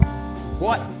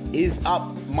What is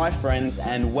up, my friends,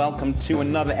 and welcome to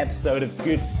another episode of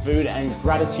Good Food and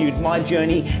Gratitude, my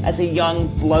journey as a young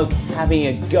bloke having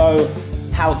a go.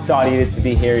 How exciting it is to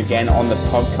be here again on the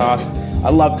podcast. I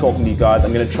love talking to you guys.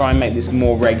 I'm going to try and make this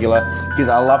more regular because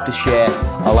I love to share,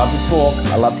 I love to talk,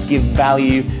 I love to give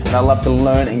value, and I love to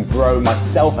learn and grow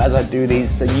myself as I do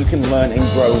these so you can learn and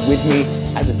grow with me.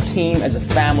 As a team, as a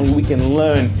family, we can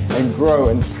learn and grow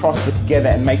and prosper together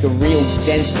and make a real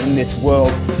dent in this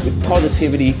world with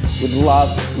positivity, with love,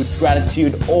 with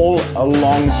gratitude all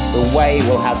along the way.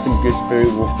 We'll have some good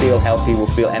food, we'll feel healthy, we'll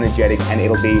feel energetic, and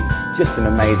it'll be just an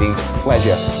amazing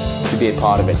pleasure to be a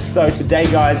part of it. So today,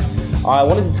 guys, I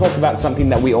wanted to talk about something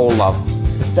that we all love,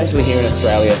 especially here in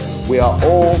Australia. We are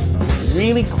all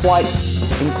really quite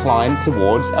inclined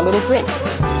towards a little drink.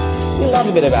 We love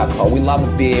a bit of alcohol, we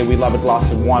love a beer, we love a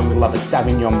glass of wine, we love a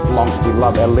Sauvignon Blanc, we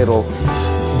love a little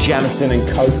Jameson and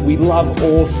Coke. We love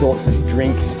all sorts of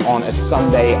drinks on a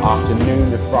Sunday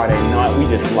afternoon, a Friday night. We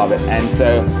just love it. And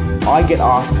so I get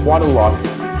asked quite a lot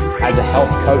as a health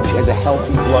coach, as a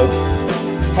healthy bloke,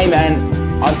 hey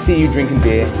man, I see you drinking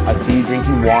beer, I see you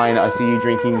drinking wine, I see you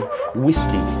drinking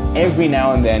whiskey. Every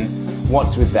now and then,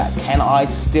 what's with that? Can I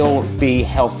still be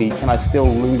healthy? Can I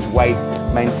still lose weight,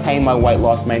 maintain my weight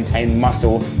loss, maintain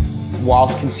muscle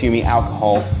whilst consuming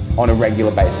alcohol on a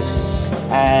regular basis?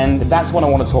 And that's what I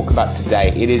want to talk about today.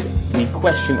 It is the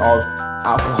question of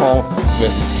alcohol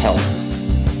versus health.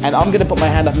 And I'm going to put my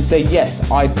hand up and say, yes,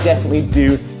 I definitely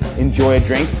do enjoy a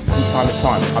drink from time to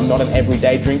time. I'm not an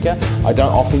everyday drinker. I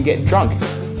don't often get drunk.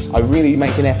 I really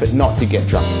make an effort not to get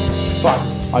drunk. But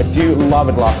I do love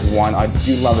a glass of wine, I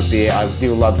do love a beer, I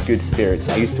do love good spirits.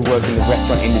 I used to work in the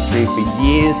restaurant industry for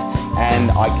years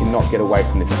and I cannot get away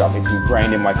from this stuff. It's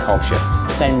ingrained in my culture.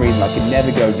 Same reason I could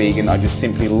never go vegan, I just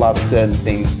simply love certain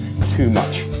things too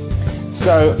much.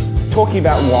 So, talking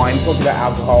about wine, talking about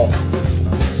alcohol,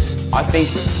 I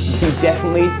think you can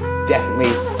definitely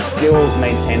still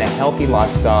maintain a healthy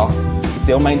lifestyle,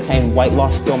 still maintain weight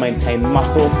loss, still maintain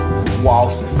muscle,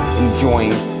 whilst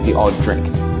enjoying the odd drink.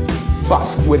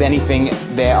 But with anything,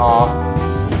 there are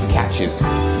catches,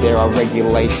 there are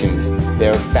regulations,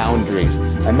 there are boundaries,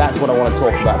 and that's what I want to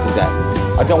talk about today.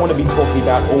 I don't want to be talking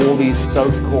about all these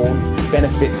so-called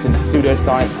benefits and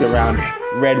pseudoscience around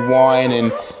red wine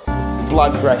and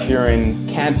blood pressure and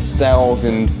cancer cells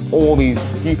and all these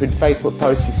stupid Facebook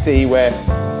posts you see where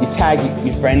you tag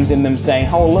your friends in them saying,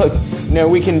 oh look, you know,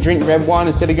 we can drink red wine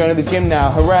instead of going to the gym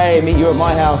now, hooray, meet you at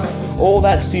my house. All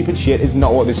that stupid shit is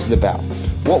not what this is about.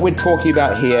 What we're talking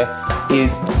about here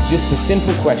is just the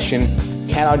simple question,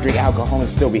 can I drink alcohol and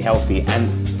still be healthy?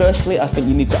 And firstly, I think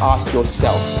you need to ask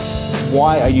yourself,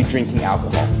 why are you drinking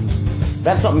alcohol?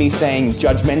 That's not me saying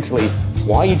judgmentally,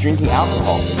 why are you drinking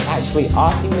alcohol? It's actually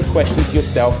asking the question to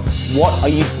yourself, what are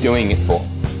you doing it for?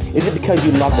 Is it because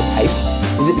you love the taste?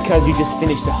 Is it because you just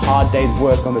finished a hard day's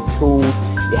work on the tools,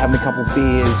 you're having a couple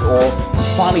beers, or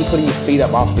you're finally putting your feet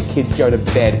up after the kids go to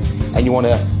bed and you want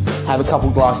to have a couple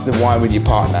glasses of wine with your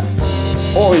partner?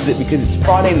 Or is it because it's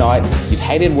Friday night, you've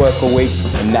hated work all week,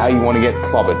 and now you want to get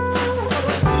clobbered?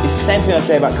 It's the same thing I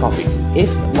say about coffee.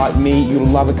 If, like me, you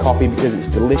love a coffee because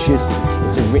it's delicious,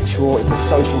 it's a ritual, it's a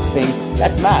social thing,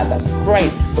 that's mad, that's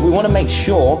great. But we want to make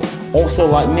sure, also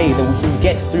like me, that we can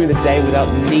get through the day without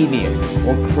needing it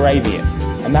or craving it.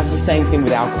 And that's the same thing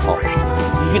with alcohol.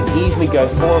 You can easily go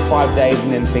 4 or 5 days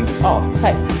and then think, oh,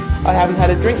 hey, I haven't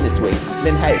had a drink this week.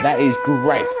 Then hey, that is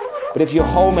great. But if your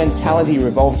whole mentality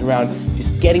revolves around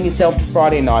just getting yourself to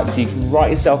Friday night so you can write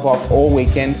yourself off all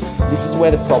weekend, this is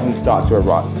where the problems start to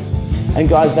arise. And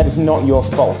guys, that is not your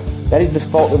fault. That is the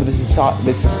fault of the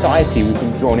society we've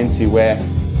been drawn into, where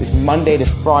this Monday to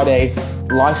Friday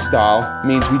lifestyle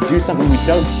means we do something we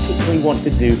don't particularly want to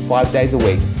do 5 days a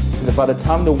week. So that by the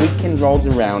time the weekend rolls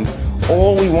around,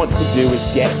 all we want to do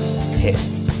is get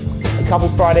pissed. A couple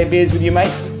Friday beers with your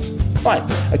mates? Fine.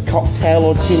 A cocktail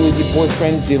or two with your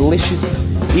boyfriend, delicious.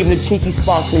 Even a cheeky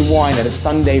sparkling wine at a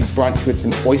Sunday brunch with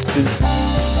some oysters,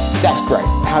 that's great.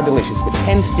 How delicious. But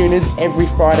 10 schooners every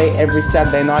Friday, every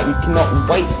Saturday night you cannot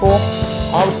wait for?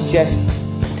 I would suggest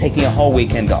taking a whole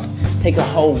weekend off. Take a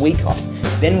whole week off.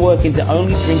 Then work into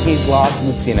only drinking a glass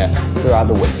with dinner throughout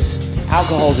the week.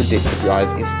 Alcohol's addictive,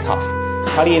 guys. It's tough.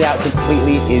 Cutting it out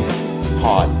completely is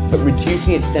hard, but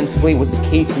reducing it sensibly was the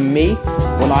key for me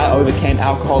when I overcame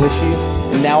alcohol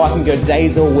issues, and now I can go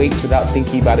days or weeks without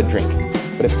thinking about a drink.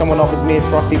 But if someone offers me a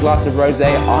frosty glass of rosé,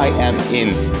 I am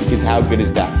in, because how good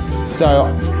is that? So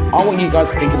I want you guys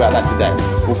to think about that today.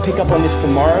 We'll pick up on this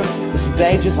tomorrow, but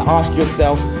today just ask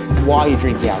yourself, why are you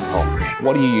drinking alcohol?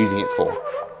 What are you using it for?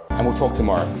 And we'll talk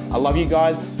tomorrow. I love you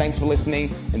guys, thanks for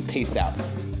listening, and peace out.